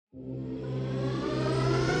Okay,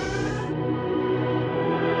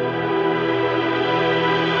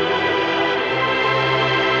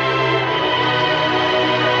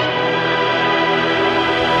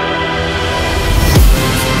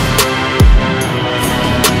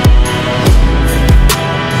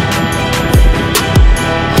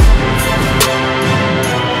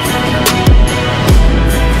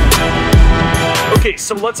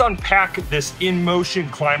 so let's unpack this Inmotion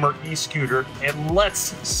Climber e-scooter and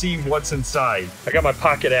let's see what's inside. I got my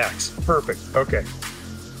pocket axe. Perfect. Okay.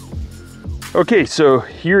 Okay, so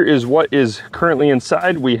here is what is currently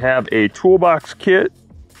inside. We have a toolbox kit.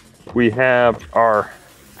 We have our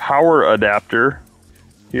power adapter.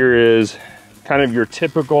 Here is kind of your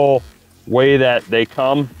typical way that they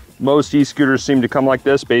come. Most e-scooters seem to come like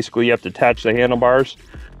this. Basically, you have to attach the handlebars.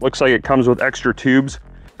 Looks like it comes with extra tubes.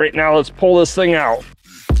 Right now, let's pull this thing out.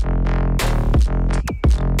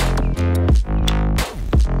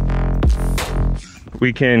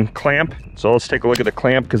 We can clamp, so let's take a look at the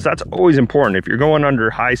clamp, because that's always important. If you're going under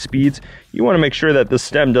high speeds, you want to make sure that the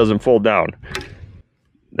stem doesn't fold down.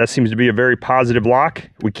 That seems to be a very positive lock.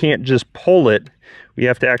 We can't just pull it. We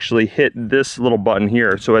have to actually hit this little button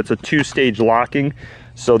here. So it's a two-stage locking,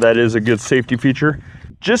 so that is a good safety feature.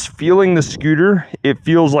 Just feeling the scooter, it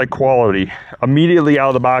feels like quality. Immediately out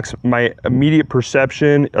of the box, my immediate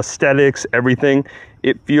perception, aesthetics, everything,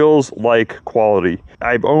 it feels like quality.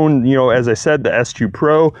 I've owned, you know, as I said, the S2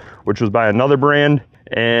 Pro, which was by another brand,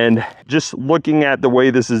 and just looking at the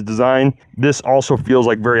way this is designed, this also feels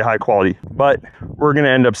like very high quality. But we're gonna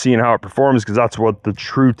end up seeing how it performs, because that's what the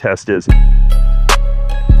true test is.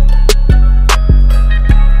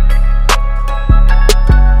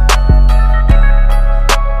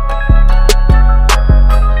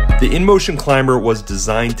 The Inmotion Climber was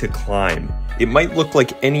designed to climb. It might look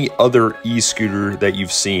like any other e-scooter that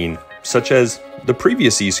you've seen, such as the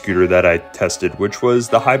previous e-scooter that I tested, which was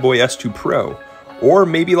the Highboy S2 Pro, or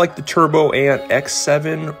maybe like the Turbo Ant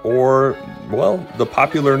X7, or, well, the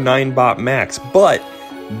popular Ninebot Max. But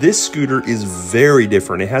this scooter is very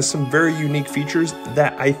different. It has some very unique features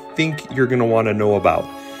that I think you're gonna wanna know about.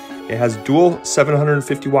 It has dual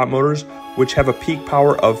 750 watt motors, which have a peak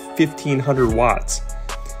power of 1500 watts.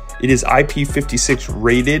 It is IP56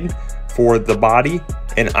 rated for the body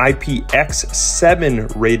and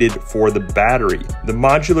IPX7 rated for the battery. The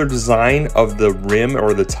modular design of the rim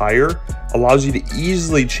or the tire allows you to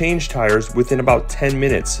easily change tires within about 10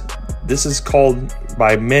 minutes. This is called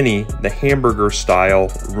by many the hamburger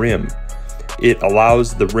style rim. It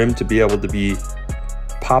allows the rim to be able to be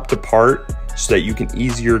popped apart so that you can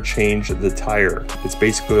easier change the tire. It's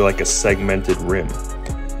basically like a segmented rim.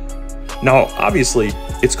 Now, obviously,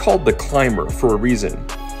 it's called the Climber for a reason.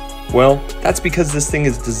 Well, that's because this thing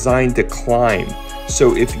is designed to climb.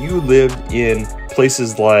 So if you lived in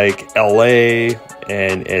places like LA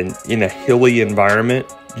and in a hilly environment,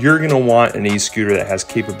 you're gonna want an e-scooter that has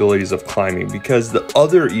capabilities of climbing, because the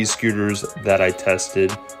other e-scooters that I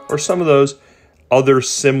tested, or some of those other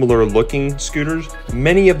similar looking scooters,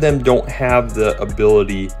 many of them don't have the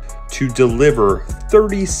ability to deliver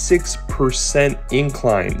 36%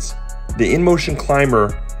 inclines. The Inmotion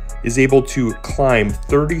Climber is able to climb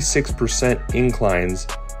 36% inclines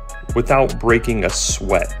without breaking a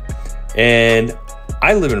sweat. And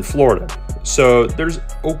I live in Florida, so there's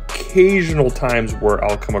occasional times where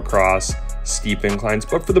I'll come across steep inclines,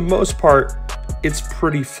 but for the most part, it's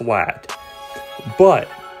pretty flat. But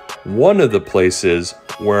one of the places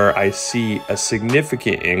where I see a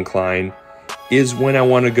significant incline is when I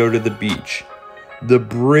want to go to the beach. The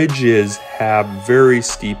bridges have very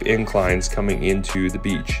steep inclines coming into the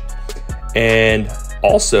beach. And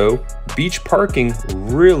also, beach parking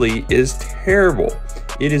really is terrible.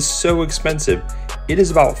 It is so expensive. It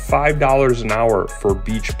is about $5 an hour for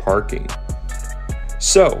beach parking.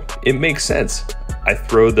 So it makes sense. I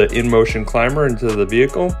throw the Inmotion Climber into the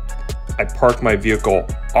vehicle, I park my vehicle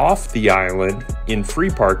off the island in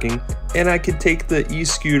free parking, and I can take the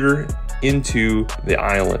e-scooter into the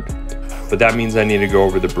island. But that means I need to go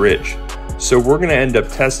over the bridge. So we're gonna end up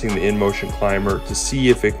testing the Inmotion Climber to see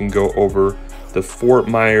if it can go over the Fort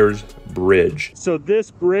Myers Bridge. So this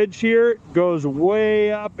bridge here goes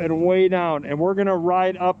way up and way down, and we're gonna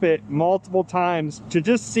ride up it multiple times to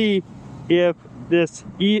just see if this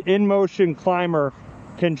Inmotion Climber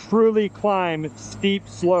can truly climb steep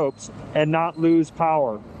slopes and not lose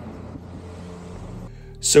power.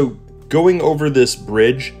 So going over this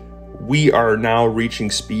bridge, we are now reaching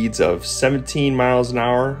speeds of 17 miles an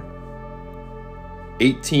hour,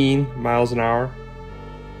 18 miles an hour,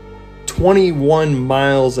 21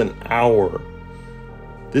 miles an hour.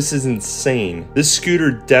 This is insane. This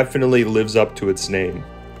scooter definitely lives up to its name.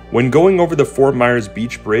 When going over the Fort Myers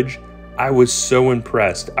Beach Bridge, I was so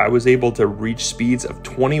impressed. I was able to reach speeds of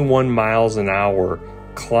 21 miles an hour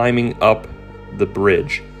climbing up the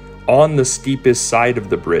bridge on the steepest side of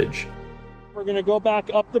the bridge. We're gonna go back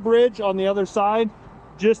up the bridge on the other side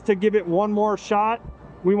just to give it one more shot.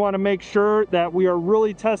 We want to make sure that we are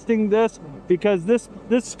really testing this because this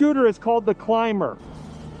scooter is called the Climber.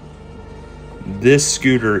 This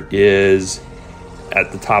scooter is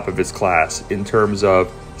at the top of its class in terms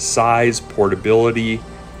of size, portability,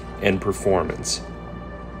 and performance.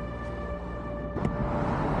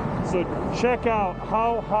 So check out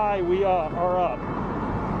how high we are up.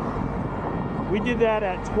 We did that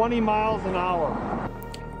at 20 miles an hour.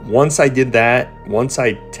 Once I did that, once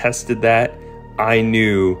I tested that, I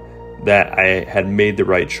knew that I had made the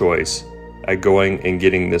right choice at going and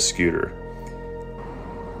getting this scooter.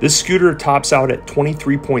 This scooter tops out at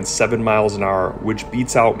 23.7 miles an hour, which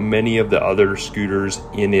beats out many of the other scooters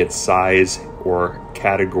in its size or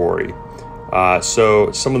category.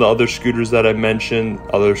 So some of the other scooters that I mentioned,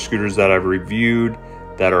 other scooters that I've reviewed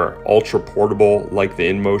that are ultra portable like the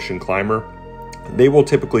Inmotion Climber, they will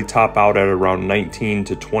typically top out at around 19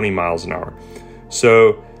 to 20 miles an hour.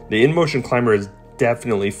 So the Inmotion Climber is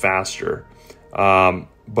definitely faster,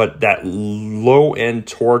 but that low end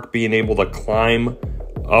torque, being able to climb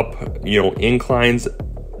up, inclines,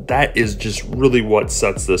 that is just really what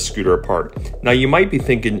sets this scooter apart. Now you might be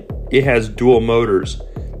thinking it has dual motors.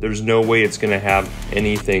 There's no way it's gonna have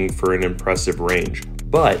anything for an impressive range,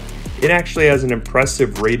 but it actually has an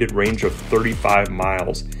impressive rated range of 35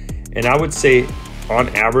 miles. And I would say on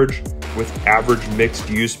average, with average mixed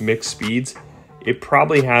use, mixed speeds, it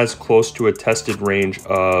probably has close to a tested range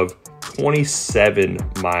of 27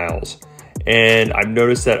 miles. And I've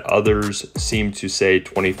noticed that others seem to say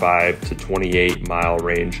 25 to 28 mile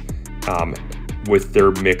range with their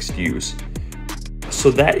mixed use. So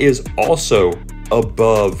that is also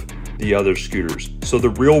above the other scooters. So the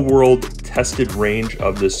real world tested range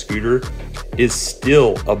of this scooter is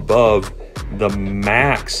still above the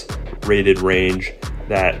max rated range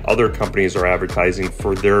that other companies are advertising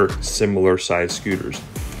for their similar size scooters.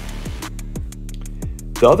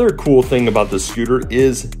 The other cool thing about the scooter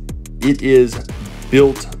is it is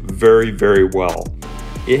built very, very well.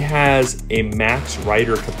 It has a max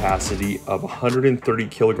rider capacity of 130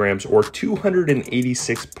 kilograms or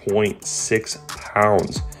 286.6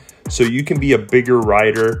 pounds. So you can be a bigger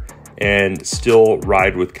rider and still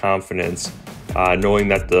ride with confidence, knowing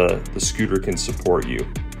that the scooter can support you.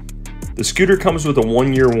 The scooter comes with a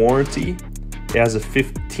 1-year warranty. It has a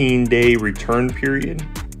 15-day return period,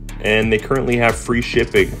 and they currently have free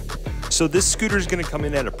shipping. So this scooter is going to come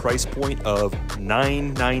in at a price point of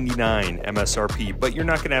 $999 MSRP, but you're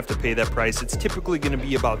not going to have to pay that price. It's typically going to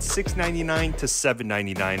be about $699 to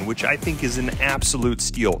 $799, which I think is an absolute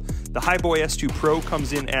steal. The Highboy S2 Pro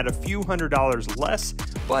comes in at a few $100s less,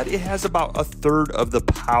 but it has about a third of the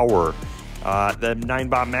power. The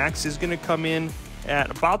Ninebot Max is going to come in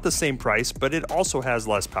at about the same price, but it also has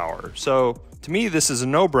less power. So to me, this is a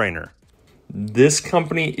no-brainer. This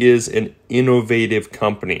company is an innovative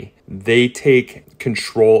company. They take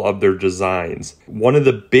control of their designs. One of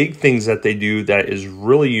the big things that they do that is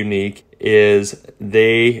really unique is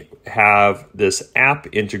they have this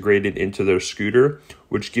app integrated into their scooter,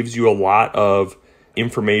 which gives you a lot of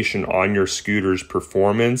information on your scooter's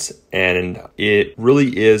performance, and it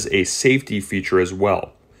really is a safety feature as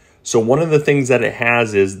well. So one of the things that it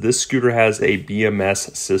has is this scooter has a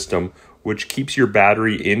BMS system, which keeps your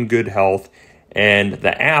battery in good health, and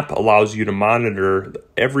the app allows you to monitor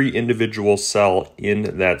every individual cell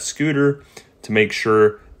in that scooter to make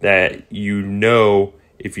sure that you know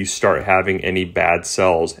if you start having any bad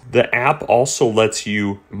cells. The app also lets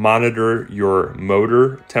you monitor your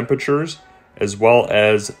motor temperatures as well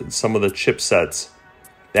as some of the chipsets.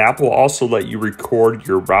 The app will also let you record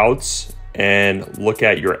your routes and look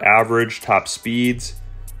at your average top speeds.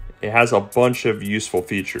 It has a bunch of useful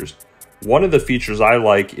features. One of the features I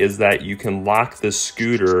like is that you can lock this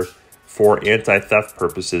scooter for anti-theft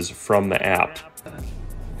purposes from the app.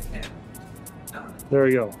 There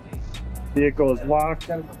we go. Vehicle is locked.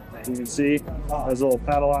 You can see it has a little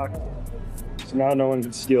padlock, so now no one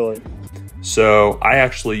can steal it. So I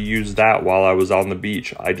actually used that while I was on the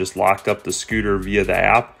beach. I just locked up the scooter via the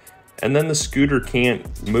app, and then the scooter can't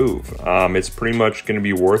move. It's pretty much going to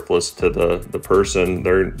be worthless to the person.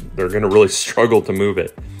 They're going to really struggle to move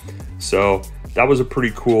it. So that was a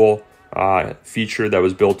pretty cool feature that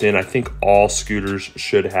was built in. I think all scooters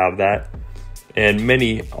should have that, and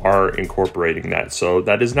many are incorporating that. So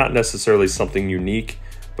that is not necessarily something unique,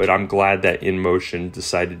 but I'm glad that Inmotion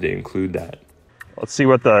decided to include that. Let's see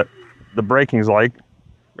what the braking's like.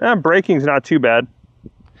 braking's not too bad.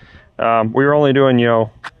 We were only doing, you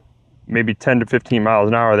know, maybe 10 to 15 miles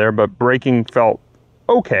an hour there, but braking felt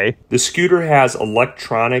okay. The scooter has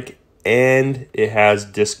electronic and it has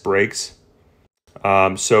disc brakes.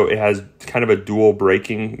 So it has kind of a dual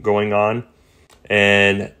braking going on,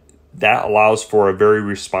 and that allows for a very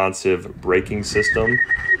responsive braking system.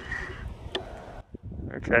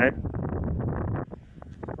 Okay.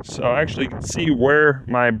 So actually you can see where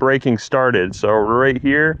my braking started. So right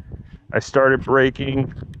here, I started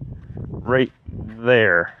braking right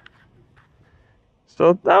there.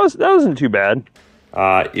 So that wasn't too bad.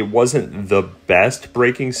 It wasn't the best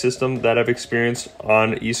braking system that I've experienced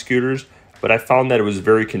on e-scooters, but I found that it was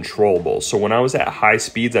very controllable. So when I was at high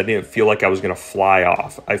speeds, I didn't feel like I was gonna fly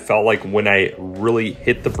off. I felt like when I really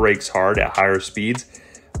hit the brakes hard at higher speeds,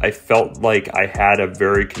 I felt like I had a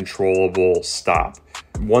very controllable stop.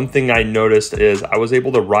 One thing I noticed is I was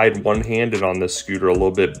able to ride one-handed on this scooter a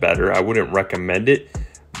little bit better. I wouldn't recommend it,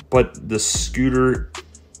 but the scooter,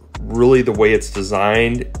 really the way it's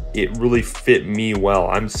designed, it really fit me well.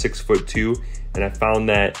 I'm 6'2", and I found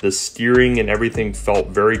that the steering and everything felt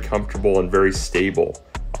very comfortable and very stable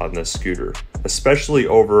on this scooter, especially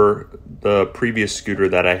over the previous scooter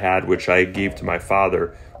that I had, which I gave to my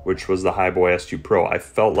father, which was the Highboy S2 Pro. I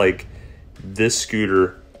felt like this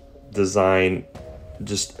scooter design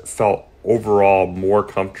just felt overall more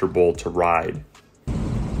comfortable to ride.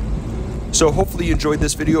 So hopefully you enjoyed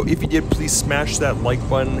this video. If you did, please smash that like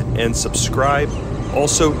button and subscribe.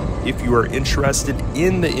 Also, if you are interested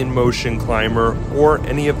in the Inmotion Climber or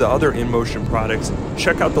any of the other Inmotion products,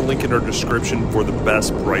 check out the link in our description for the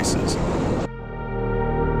best prices.